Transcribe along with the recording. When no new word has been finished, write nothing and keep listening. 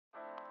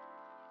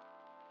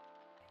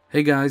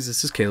Hey guys,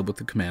 this is Caleb with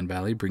the Command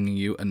Valley, bringing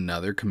you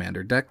another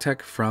Commander deck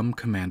tech from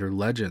Commander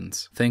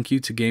Legends. Thank you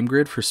to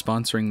GameGrid for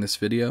sponsoring this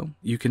video.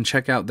 You can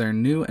check out their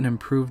new and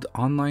improved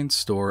online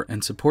store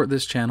and support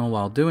this channel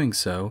while doing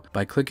so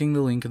by clicking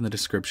the link in the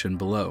description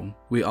below.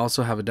 We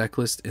also have a deck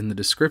list in the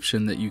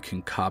description that you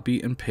can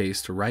copy and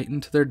paste right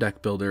into their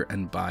deck builder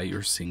and buy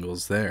your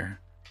singles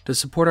there. To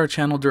support our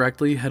channel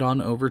directly, head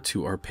on over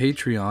to our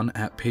Patreon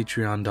at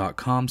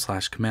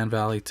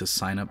patreon.com/commandvalley to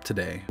sign up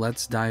today.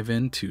 Let's dive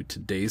into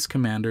today's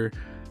commander,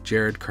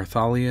 Jared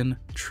Carthalion,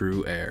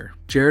 True Heir.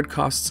 Jared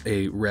costs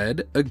a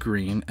red, a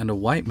green, and a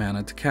white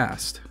mana to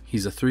cast.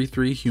 He's a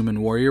 3/3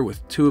 human warrior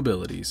with 2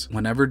 abilities.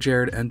 Whenever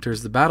Jared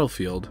enters the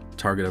battlefield,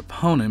 target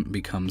opponent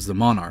becomes the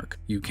monarch.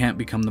 You can't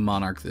become the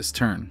monarch this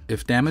turn.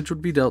 If damage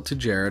would be dealt to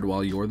Jared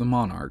while you're the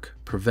monarch,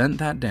 prevent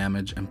that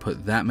damage and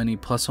put that many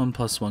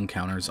 +1/+1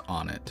 counters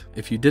on it.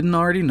 If you didn't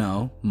already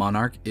know,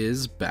 Monarch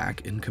is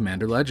back in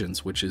Commander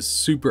Legends, which is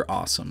super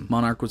awesome.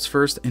 Monarch was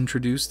first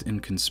introduced in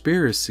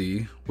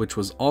Conspiracy, which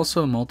was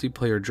also a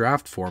multiplayer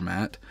draft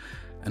format,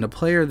 and a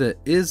player that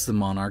is the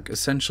Monarch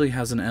essentially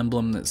has an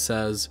emblem that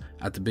says,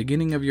 at the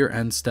beginning of your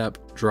end step,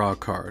 draw a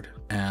card,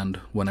 and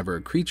whenever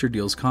a creature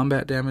deals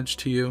combat damage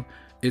to you,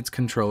 its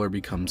controller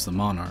becomes the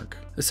Monarch.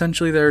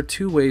 Essentially, there are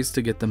 2 ways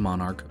to get the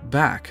Monarch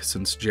back,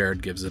 since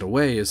Jared gives it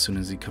away as soon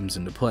as he comes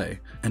into play,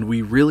 and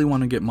we really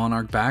want to get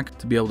Monarch back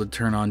to be able to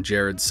turn on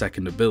Jared's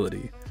second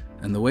ability.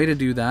 And the way to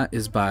do that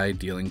is by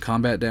dealing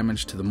combat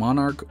damage to the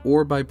Monarch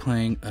or by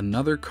playing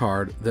another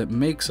card that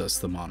makes us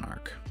the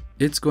Monarch.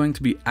 It's going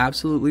to be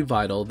absolutely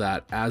vital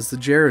that, as the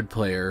Jared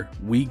player,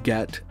 we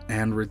get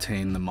and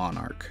retain the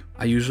Monarch.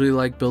 I usually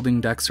like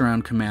building decks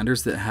around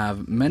commanders that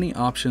have many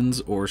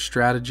options or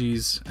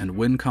strategies and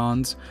win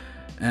cons,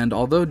 and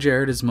although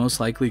Jared is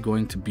most likely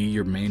going to be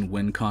your main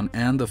win con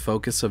and the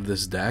focus of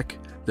this deck,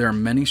 there are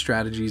many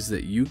strategies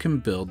that you can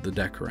build the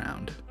deck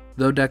around.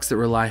 Though decks that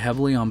rely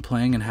heavily on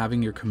playing and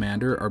having your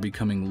commander are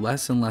becoming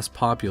less and less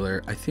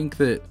popular, I think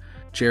that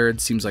Jared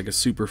seems like a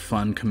super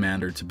fun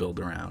commander to build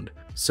around.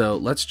 So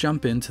let's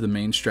jump into the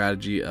main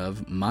strategy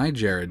of my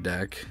Jared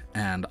deck,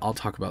 and I'll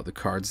talk about the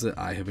cards that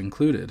I have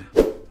included.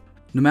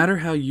 No matter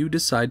how you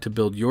decide to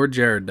build your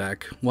Jared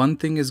deck, one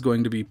thing is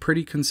going to be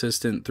pretty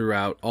consistent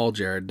throughout all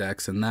Jared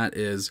decks, and that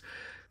is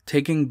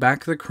taking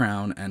back the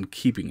crown and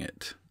keeping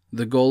it.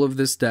 The goal of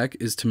this deck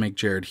is to make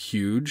Jared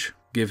huge,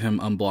 give him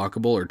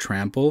unblockable or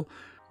trample,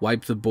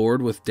 wipe the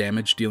board with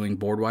damage-dealing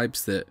board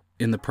wipes that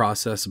in the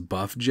process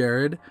buff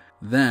Jared,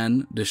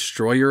 then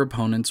destroy your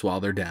opponents while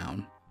they're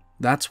down.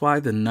 That's why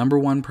the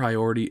 #1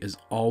 priority is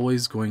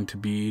always going to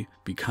be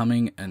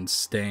becoming and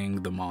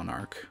staying the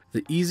Monarch.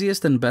 The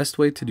easiest and best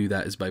way to do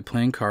that is by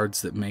playing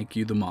cards that make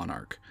you the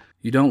Monarch.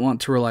 You don't want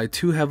to rely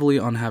too heavily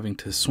on having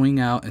to swing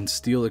out and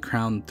steal a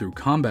crown through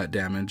combat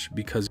damage,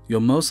 because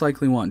you'll most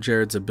likely want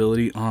Jared's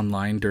ability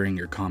online during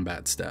your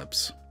combat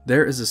steps.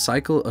 There is a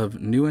cycle of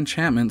new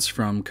enchantments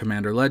from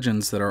Commander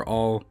Legends that are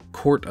all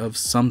Court of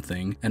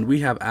something, and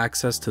we have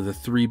access to the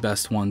 3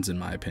 best ones in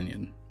my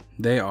opinion.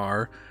 They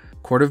are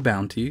Court of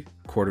Bounty,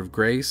 Court of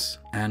Grace,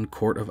 and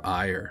Court of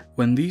Heir.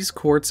 When these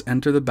courts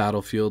enter the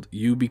battlefield,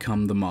 you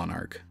become the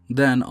Monarch.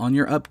 Then, on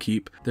your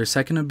upkeep, their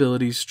second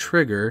abilities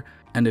trigger,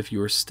 and if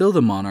you are still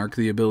the Monarch,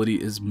 the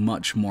ability is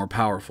much more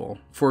powerful.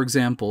 For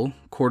example,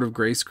 Court of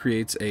Grace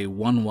creates a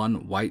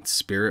 1/1 white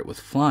spirit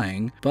with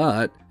flying,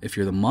 but if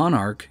you're the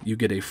Monarch, you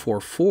get a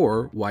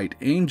 4/4 white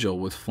angel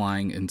with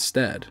flying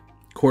instead.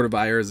 Court of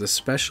Heir is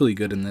especially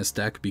good in this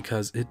deck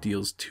because it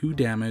deals 2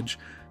 damage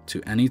to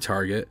any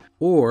target,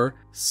 or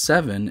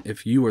 7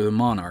 if you are the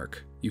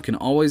Monarch. You can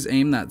always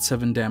aim that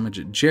 7 damage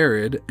at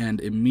Jared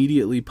and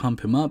immediately pump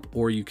him up,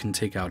 or you can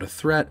take out a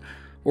threat,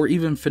 or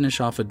even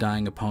finish off a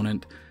dying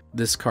opponent.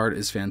 This card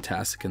is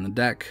fantastic in the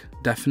deck.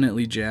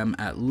 Definitely jam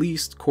at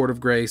least Court of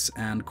Grace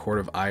and Court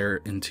of Heir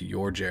into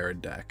your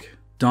Jared deck.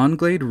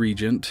 Dawnglade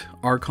Regent,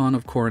 Archon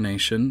of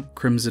Coronation,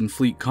 Crimson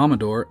Fleet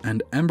Commodore,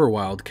 and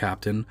Emberwild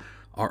Captain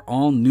are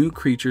all new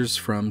creatures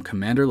from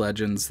Commander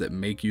Legends that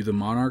make you the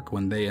Monarch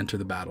when they enter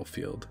the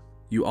battlefield.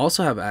 You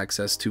also have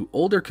access to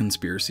older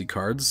Conspiracy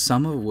cards,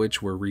 some of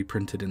which were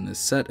reprinted in this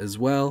set as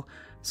well,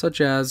 such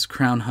as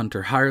Crown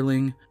Hunter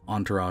Hireling,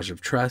 Entourage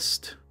of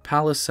Trest,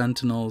 Palace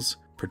Sentinels,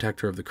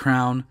 Protector of the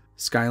Crown,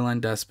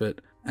 Skyline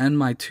Despot, and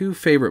my 2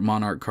 favorite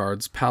Monarch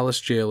cards, Palace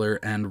Jailer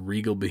and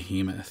Regal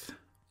Behemoth.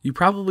 You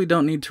probably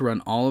don't need to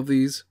run all of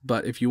these,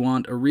 but if you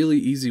want a really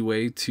easy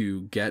way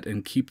to get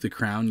and keep the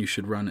crown, you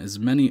should run as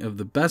many of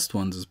the best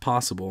ones as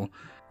possible.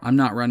 I'm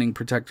not running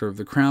Protector of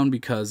the Crown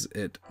because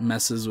it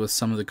messes with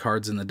some of the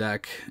cards in the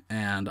deck,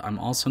 and I'm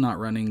also not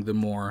running the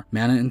more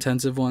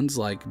mana-intensive ones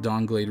like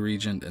Dawnglade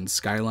Regent and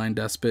Skyline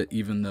Despot,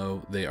 even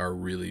though they are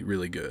really,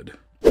 really good.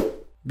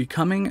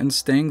 Becoming and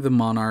staying the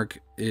Monarch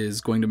is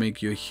going to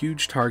make you a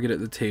huge target at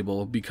the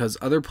table because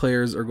other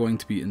players are going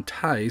to be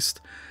enticed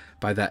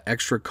by that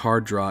extra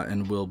card draw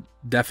and will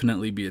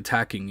definitely be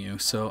attacking you,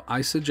 so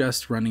I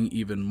suggest running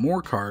even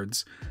more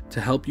cards to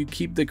help you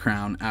keep the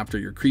crown after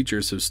your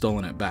creatures have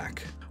stolen it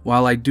back.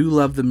 While I do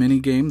love the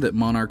minigame that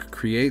Monarch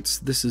creates,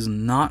 this is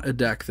not a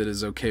deck that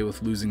is okay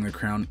with losing the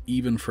crown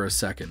even for a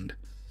second.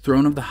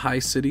 Throne of the High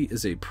City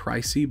is a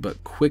pricey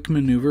but quick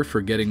maneuver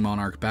for getting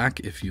Monarch back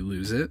if you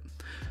lose it.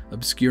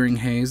 Obscuring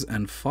Haze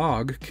and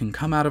Fog can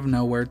come out of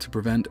nowhere to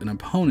prevent an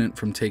opponent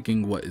from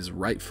taking what is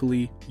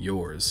rightfully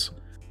yours.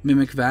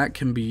 Mimic Vat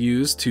can be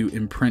used to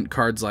imprint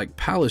cards like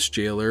Palace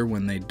Jailer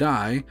when they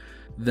die,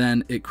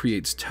 then it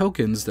creates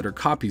tokens that are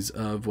copies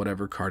of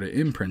whatever card it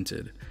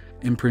imprinted.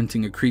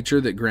 Imprinting a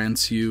creature that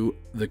grants you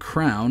the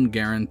crown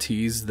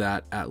guarantees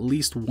that at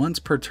least once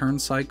per turn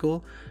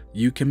cycle,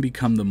 you can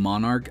become the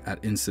Monarch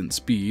at instant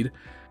speed,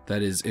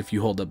 that is if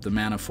you hold up the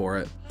mana for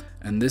it.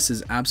 And this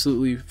is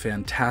absolutely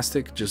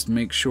fantastic, just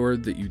make sure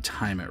that you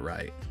time it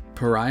right.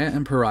 Pariah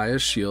and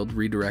Pariah's Shield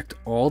redirect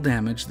all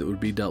damage that would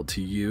be dealt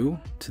to you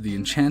to the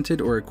enchanted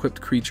or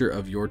equipped creature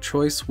of your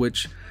choice,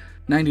 which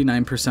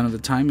 99% of the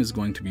time is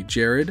going to be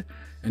Jared,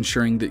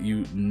 ensuring that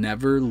you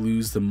never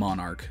lose the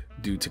Monarch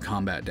due to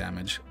combat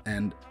damage,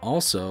 and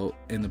also,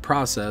 in the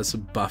process,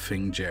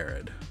 buffing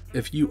Jared.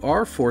 If you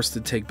are forced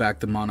to take back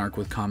the Monarch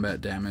with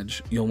combat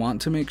damage, you'll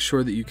want to make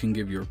sure that you can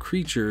give your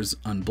creatures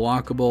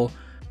unblockable,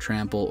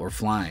 trample, or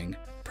flying.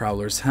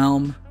 Prowler's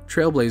Helm,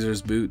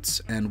 Trailblazer's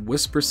Boots, and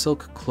Whisper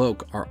Silk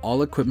Cloak are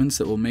all equipments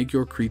that will make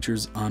your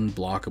creatures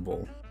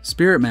unblockable.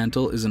 Spirit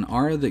Mantle is an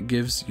aura that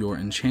gives your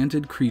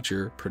enchanted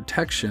creature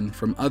protection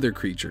from other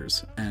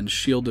creatures, and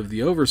Shield of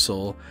the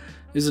Oversoul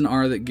is an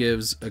aura that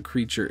gives a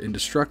creature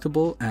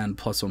indestructible and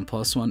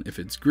 +1/+1 if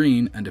it's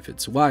green, and if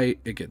it's white,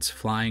 it gets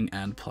flying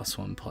and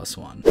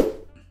 +1/+1.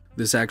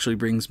 This actually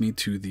brings me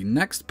to the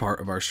next part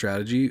of our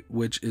strategy,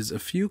 which is a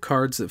few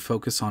cards that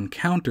focus on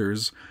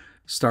counters,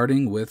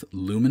 starting with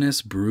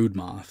Luminous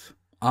Broodmoth.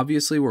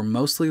 Obviously, we're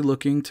mostly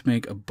looking to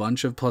make a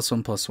bunch of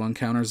 +1/+1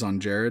 counters on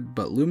Jared,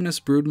 but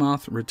Luminous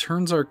Broodmoth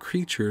returns our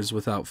creatures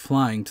without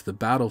flying to the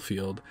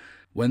battlefield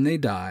when they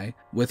die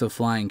with a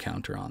flying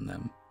counter on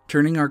them.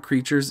 Turning our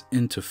creatures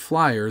into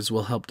flyers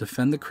will help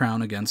defend the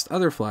crown against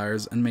other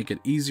flyers and make it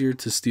easier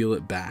to steal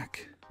it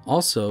back.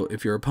 Also,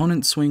 if your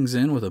opponent swings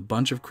in with a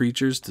bunch of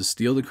creatures to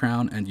steal the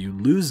crown and you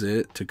lose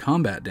it to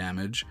combat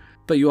damage,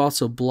 but you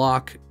also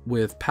block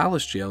with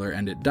Palace Jailer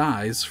and it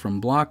dies from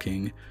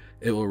blocking,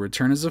 it will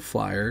return as a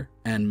flyer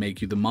and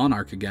make you the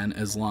Monarch again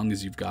as long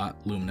as you've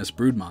got Luminous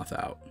Broodmoth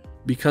out.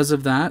 Because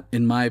of that,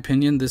 in my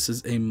opinion, this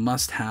is a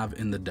must-have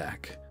in the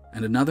deck.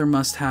 And another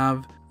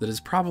must-have that is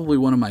probably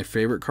one of my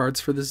favorite cards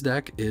for this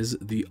deck is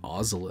the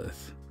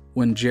Ozolith.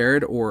 When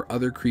Jared or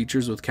other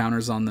creatures with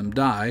counters on them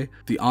die,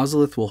 the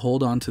Ozolith will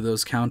hold on to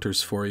those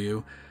counters for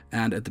you,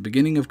 and at the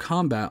beginning of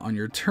combat on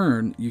your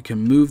turn, you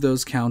can move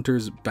those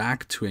counters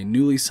back to a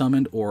newly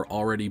summoned or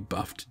already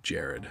buffed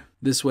Jared.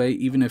 This way,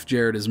 even if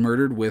Jared is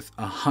murdered with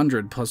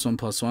 100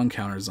 +1/+1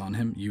 counters on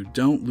him, you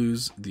don't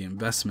lose the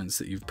investments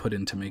that you've put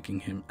into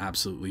making him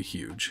absolutely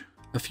huge.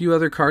 A few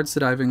other cards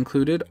that I've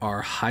included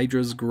are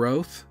Hydra's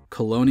Growth,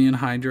 Colonian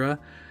Hydra,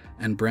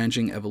 and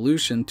Branching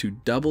Evolution to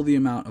double the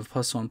amount of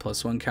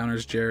 +1/+1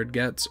 counters Jared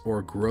gets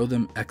or grow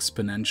them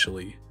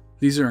exponentially.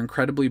 These are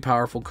incredibly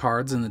powerful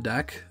cards in the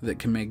deck that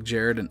can make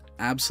Jared an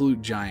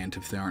absolute giant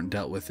if they aren't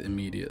dealt with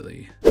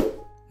immediately.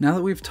 Now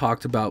that we've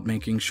talked about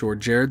making sure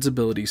Jared's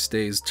ability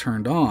stays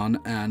turned on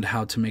and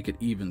how to make it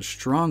even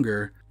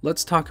stronger,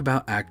 let's talk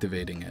about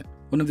activating it.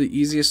 One of the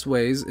easiest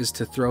ways is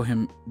to throw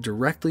him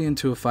directly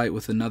into a fight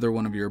with another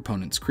one of your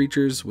opponent's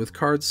creatures with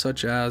cards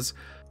such as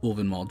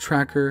Ulvenwald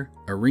Tracker,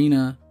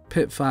 Arena,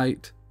 Pit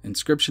Fight,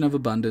 Inscription of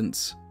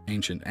Abundance,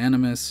 Ancient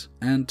Animus,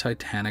 and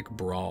Titanic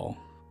Brawl.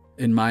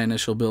 In my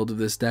initial build of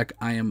this deck,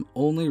 I am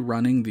only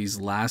running these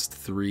last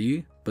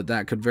three, but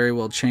that could very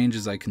well change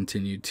as I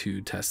continue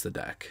to test the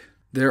deck.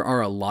 There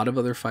are a lot of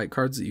other fight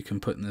cards that you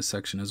can put in this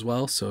section as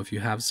well, so if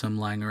you have some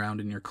lying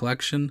around in your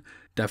collection,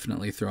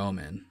 definitely throw them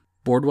in.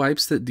 Board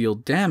wipes that deal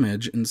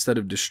damage instead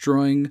of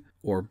destroying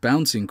or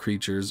bouncing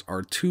creatures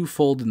are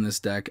twofold in this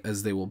deck,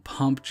 as they will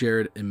pump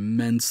Jared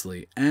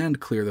immensely and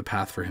clear the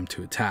path for him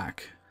to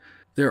attack.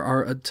 There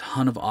are a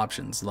ton of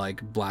options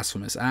like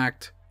Blasphemous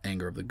Act,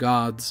 Anger of the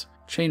Gods,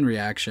 Chain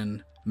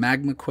Reaction,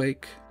 Magma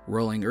Quake,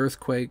 Rolling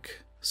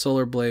Earthquake,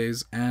 Solar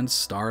Blaze, and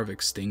Star of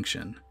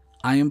Extinction.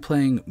 I am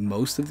playing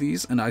most of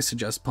these, and I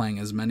suggest playing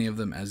as many of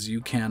them as you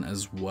can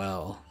as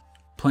well.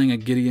 Playing a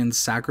Gideon's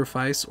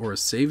Sacrifice or a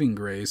Saving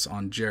Grace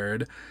on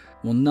Jared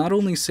will not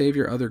only save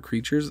your other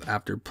creatures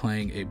after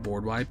playing a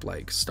board wipe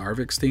like Star of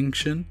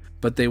Extinction,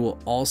 but they will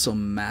also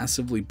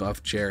massively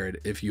buff Jared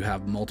if you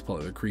have multiple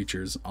other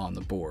creatures on the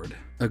board.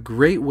 A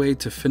great way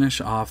to finish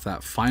off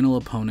that final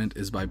opponent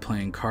is by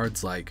playing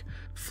cards like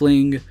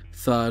Fling,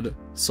 Thud,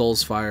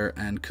 Soulsfire,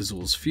 and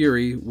Kazul's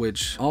Fury,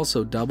 which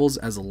also doubles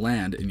as a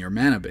land in your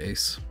mana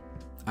base.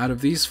 Out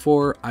of these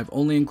four, I've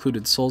only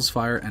included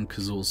Soulsfire and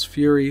Kazul's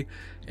Fury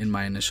in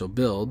my initial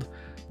build,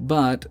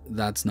 but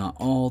that's not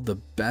all. The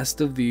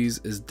best of these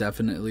is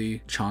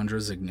definitely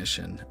Chandra's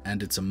Ignition,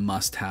 and it's a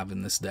must-have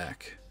in this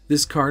deck.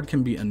 This card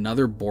can be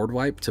another board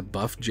wipe to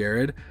buff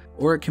Jared,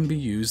 or it can be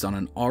used on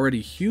an already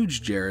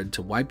huge Jared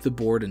to wipe the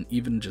board and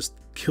even just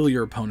kill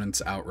your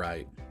opponents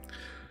outright.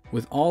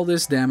 With all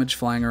this damage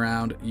flying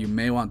around, you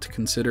may want to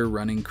consider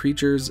running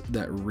creatures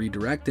that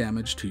redirect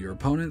damage to your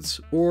opponents,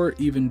 or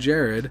even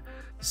Jared,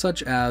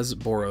 such as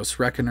Boros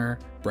Reckoner,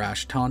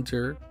 Brash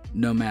Taunter,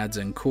 Nomad's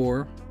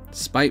en-Kor,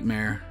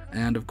 Spite-Mare,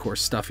 and of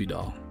course Stuffy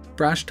Doll.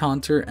 Brash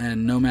Taunter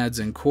and Nomad's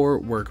en-Kor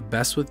work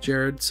best with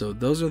Jared, so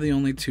those are the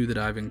only two that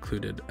I've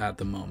included at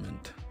the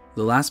moment.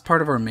 The last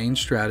part of our main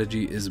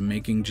strategy is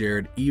making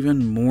Jared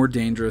even more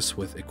dangerous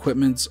with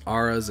equipments,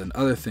 auras, and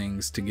other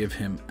things to give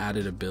him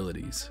added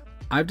abilities.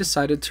 I've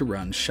decided to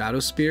run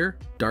Shadowspear,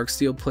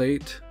 Darksteel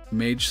Plate,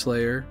 Mage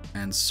Slayer,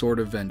 and Sword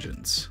of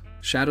Vengeance.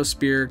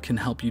 Shadowspear can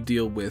help you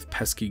deal with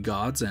pesky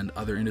gods and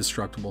other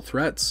indestructible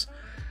threats.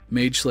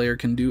 Mage Slayer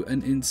can do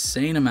an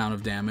insane amount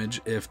of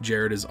damage if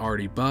Jared is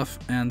already buff,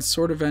 and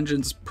Sword of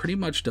Vengeance pretty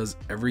much does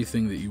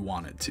everything that you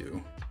want it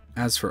to.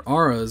 As for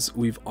auras,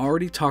 we've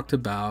already talked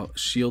about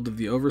Shield of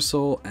the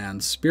Oversoul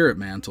and Spirit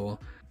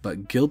Mantle,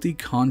 but Guilty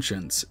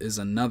Conscience is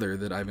another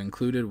that I've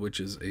included, which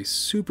is a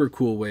super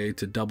cool way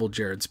to double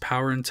Jared's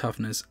power and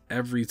toughness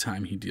every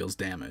time he deals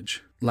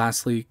damage.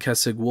 Lastly,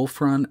 Kessig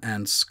Wolfrun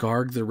and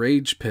Skarg the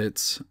Rage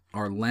Pits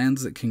are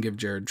lands that can give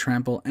Jared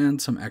trample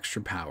and some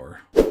extra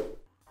power.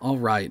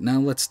 Alright, now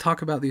let's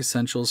talk about the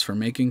essentials for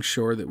making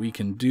sure that we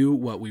can do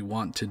what we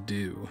want to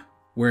do.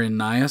 We're in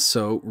Naya,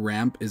 so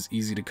ramp is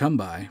easy to come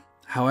by.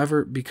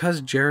 However,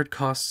 because Jared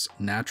costs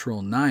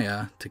natural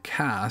Naya to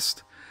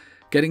cast,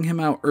 getting him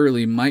out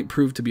early might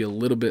prove to be a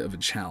little bit of a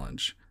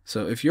challenge.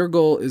 So if your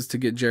goal is to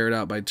get Jared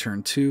out by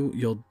turn 2,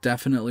 you'll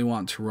definitely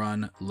want to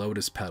run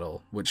Lotus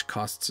Petal, which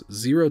costs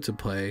 0 to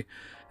play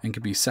and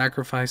can be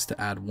sacrificed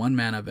to add 1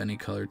 mana of any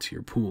color to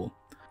your pool.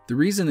 The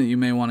reason that you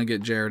may want to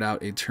get Jared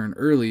out a turn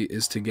early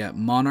is to get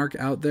Monarch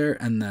out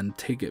there and then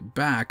take it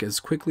back as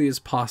quickly as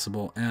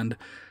possible, and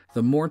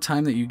the more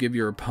time that you give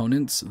your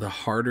opponents, the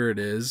harder it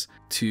is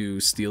to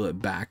steal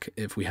it back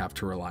if we have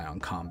to rely on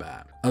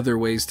combat. Other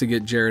ways to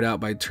get Jared out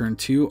by turn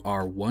 2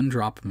 are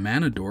 1-drop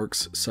mana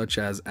dorks such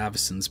as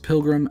Avacyn's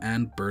Pilgrim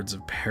and Birds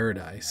of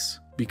Paradise.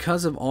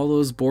 Because of all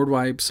those board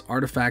wipes,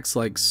 artifacts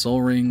like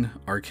Soul Ring,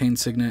 Arcane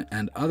Signet,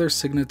 and other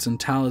signets and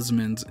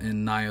talismans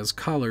in Naya's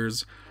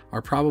colors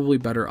are probably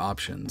better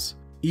options.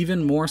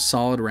 Even more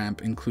solid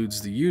ramp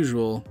includes the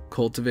usual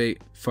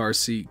Cultivate,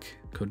 Farseek,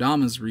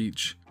 Kodama's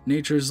Reach,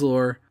 Nature's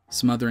Lore,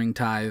 Smothering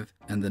Tithe,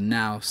 and the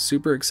now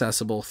super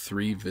accessible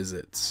 3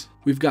 visits.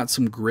 We've got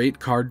some great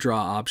card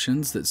draw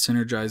options that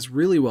synergize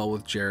really well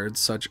with Jared,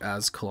 such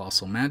as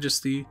Colossal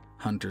Majesty,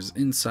 Hunter's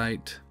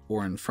Insight,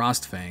 Orin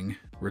Frostfang,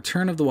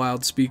 Return of the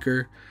Wild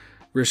Speaker,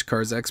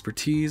 Rishkar's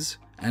Expertise,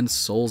 and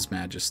Soul's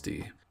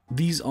Majesty.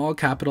 These all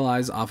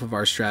capitalize off of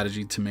our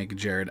strategy to make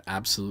Jared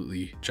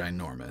absolutely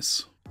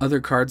ginormous.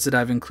 Other cards that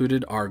I've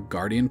included are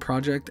Guardian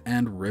Project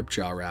and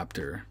Ripjaw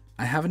Raptor.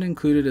 I haven't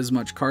included as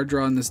much card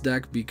draw in this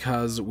deck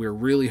because we're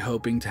really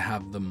hoping to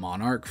have the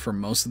Monarch for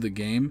most of the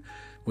game,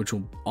 which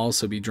will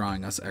also be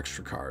drawing us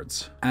extra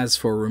cards. As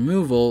for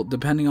removal,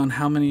 depending on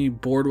how many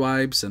board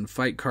wipes and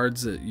fight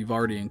cards that you've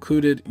already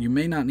included, you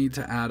may not need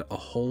to add a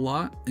whole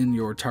lot in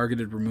your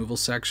targeted removal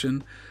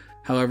section.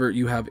 However,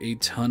 you have a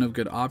ton of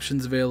good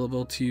options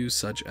available to you,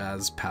 such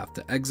as Path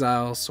to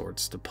Exile,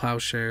 Swords to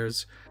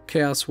Plowshares,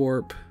 Chaos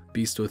Warp,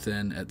 Beast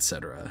Within,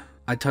 etc.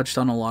 I touched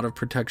on a lot of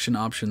protection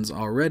options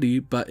already,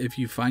 but if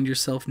you find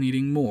yourself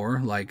needing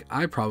more, like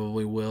I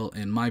probably will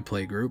in my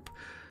playgroup,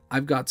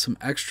 I've got some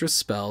extra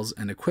spells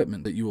and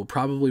equipment that you will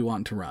probably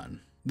want to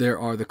run. There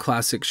are the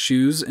classic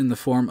shoes in the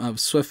form of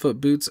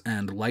Swiftfoot Boots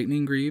and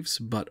Lightning Greaves,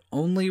 but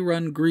only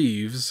run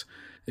Greaves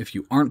if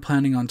you aren't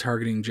planning on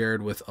targeting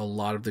Jared with a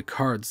lot of the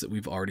cards that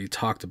we've already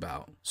talked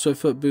about.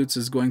 Swiftfoot Boots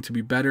is going to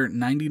be better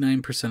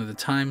 99% of the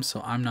time,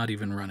 so I'm not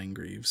even running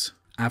Greaves.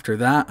 After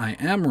that, I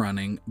am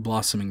running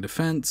Blossoming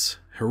Defense,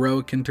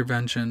 Heroic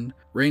Intervention,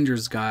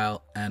 Ranger's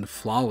Guile, and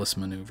Flawless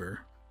Maneuver.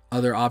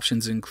 Other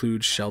options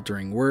include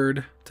Sheltering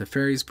Word,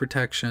 Teferi's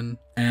Protection,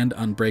 and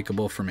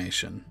Unbreakable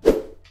Formation.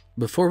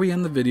 Before we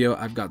end the video,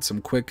 I've got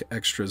some quick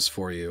extras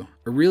for you.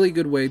 A really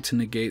good way to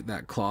negate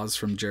that clause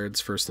from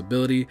Jared's first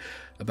ability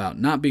about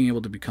not being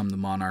able to become the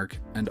Monarch,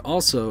 and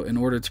also in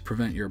order to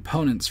prevent your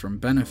opponents from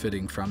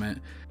benefiting from it,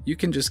 you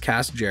can just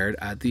cast Jared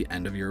at the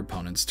end of your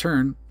opponent's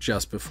turn,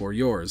 just before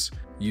yours,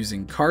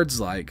 using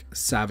cards like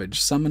Savage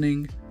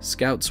Summoning,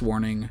 Scout's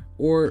Warning,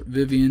 or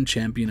Vivien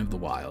Champion of the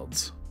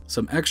Wilds.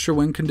 Some extra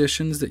win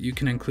conditions that you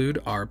can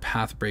include are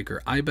Pathbreaker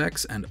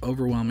Ibex and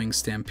Overwhelming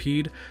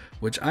Stampede,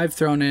 which I've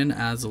thrown in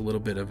as a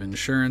little bit of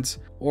insurance,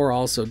 or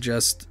also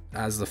just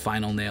as the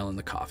final nail in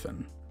the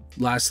coffin.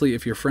 Lastly,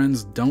 if your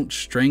friends don't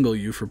strangle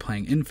you for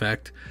playing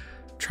Infect,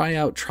 try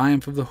out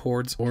Triumph of the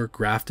Hordes or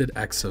Grafted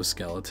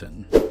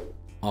Exoskeleton.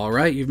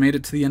 Alright, you've made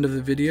it to the end of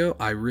the video.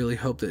 I really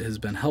hope that it has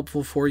been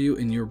helpful for you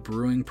in your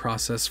brewing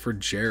process for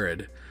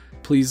Jared.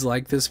 Please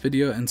like this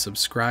video and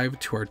subscribe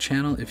to our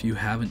channel if you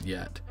haven't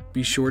yet.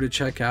 Be sure to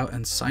check out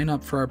and sign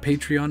up for our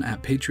Patreon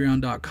at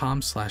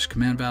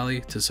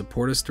patreon.com/commandvalley to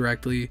support us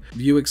directly,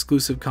 view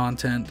exclusive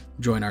content,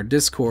 join our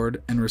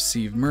Discord, and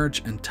receive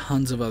merch and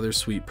tons of other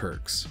sweet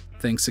perks.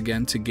 Thanks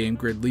again to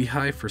GameGrid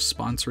Lehigh for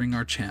sponsoring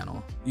our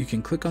channel. You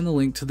can click on the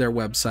link to their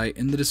website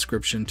in the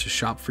description to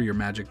shop for your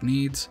Magic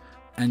needs,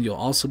 and you'll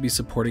also be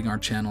supporting our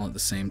channel at the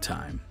same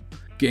time.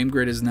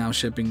 GameGrid is now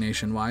shipping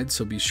nationwide,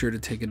 so be sure to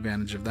take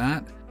advantage of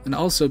that. And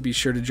also be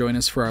sure to join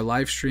us for our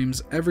live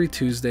streams every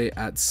Tuesday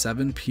at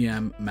 7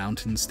 p.m.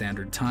 Mountain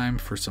Standard Time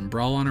for some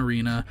Brawl on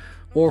Arena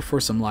or for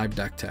some live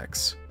deck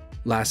techs.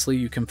 Lastly,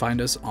 you can find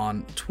us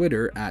on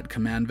Twitter at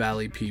Command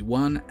Valley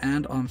P1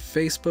 and on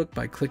Facebook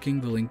by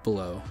clicking the link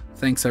below.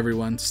 Thanks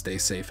everyone, stay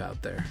safe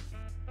out there.